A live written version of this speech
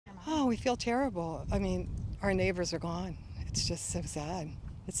we feel terrible. I mean, our neighbors are gone. It's just so sad.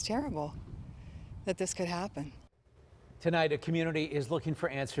 It's terrible that this could happen. Tonight, a community is looking for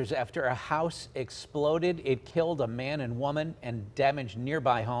answers after a house exploded. It killed a man and woman and damaged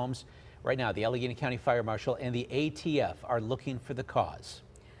nearby homes. Right now, the Allegheny County Fire Marshal and the ATF are looking for the cause.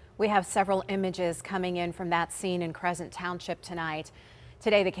 We have several images coming in from that scene in Crescent Township tonight.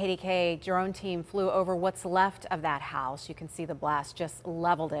 Today, the KDKA drone team flew over what's left of that house. You can see the blast just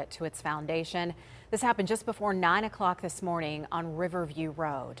leveled it to its foundation. This happened just before 9 o'clock this morning on Riverview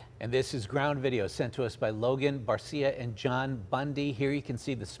Road. And this is ground video sent to us by Logan Barcia and John Bundy. Here you can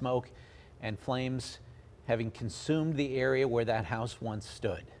see the smoke and flames having consumed the area where that house once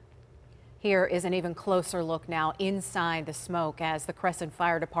stood. Here is an even closer look now inside the smoke as the Crescent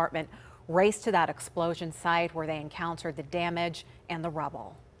Fire Department raced to that explosion site where they encountered the damage and the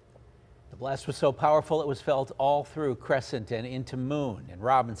rubble. The blast was so powerful it was felt all through Crescent and into Moon and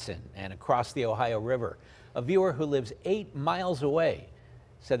Robinson and across the Ohio River. A viewer who lives 8 miles away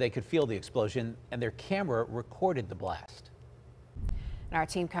said they could feel the explosion and their camera recorded the blast. And our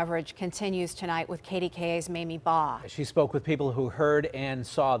team coverage continues tonight with KDKA's Mamie Baugh. She spoke with people who heard and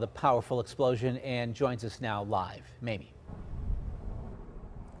saw the powerful explosion and joins us now live. Mamie.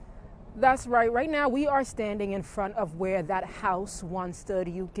 That's right. Right now we are standing in front of where that house once stood.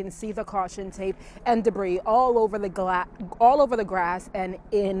 You can see the caution tape and debris all over the grass and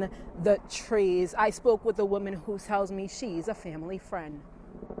in the trees. I spoke with a woman who tells me she's a family friend.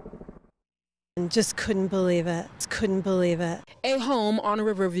 And just couldn't believe it. Couldn't believe it. A home on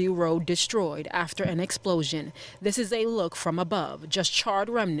Riverview Road destroyed after an explosion. This is a look from above. Just charred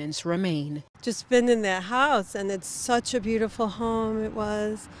remnants remain. Just been in that house, and it's such a beautiful home it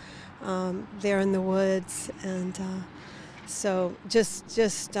was. There in the woods, and so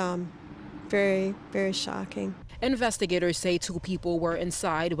just very, very shocking. Investigators say 2 people were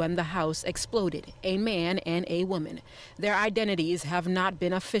inside when the house exploded, a man and a woman. Their identities have not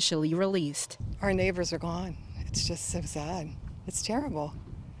been officially released. Our neighbors are gone. It's just so sad. It's terrible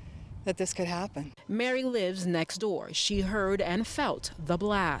that this could happen. Mary lives next door. She heard and felt the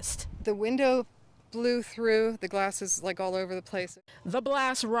blast. The window blew through, the glass is like all over the place. The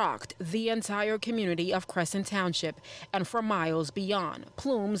blast rocked the entire community of Crescent Township, and for miles beyond,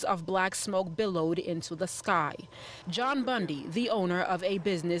 plumes of black smoke billowed into the sky. John Bundy, the owner of a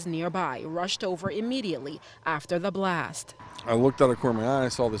business nearby, rushed over immediately after the blast. I looked out of the corner of my eye, I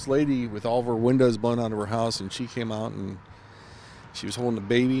saw this lady with all of her windows blown out of her house, and she came out and she was holding a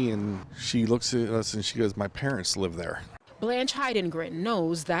baby, and she looks at us and she goes, "My parents live there." Blanche Heidengren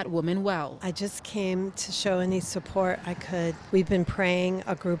knows that woman well. I just came to show any support I could. We've been praying,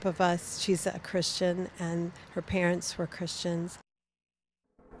 a group of us. She's a Christian and her parents were Christians.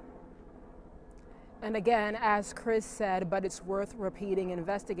 And again, as Chris said, but it's worth repeating,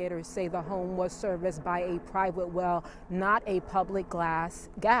 investigators say the home was serviced by a private well, not a public gas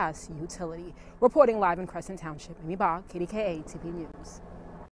utility. Reporting live in Crescent Township, Mamie Baugh, KDKA-TV News.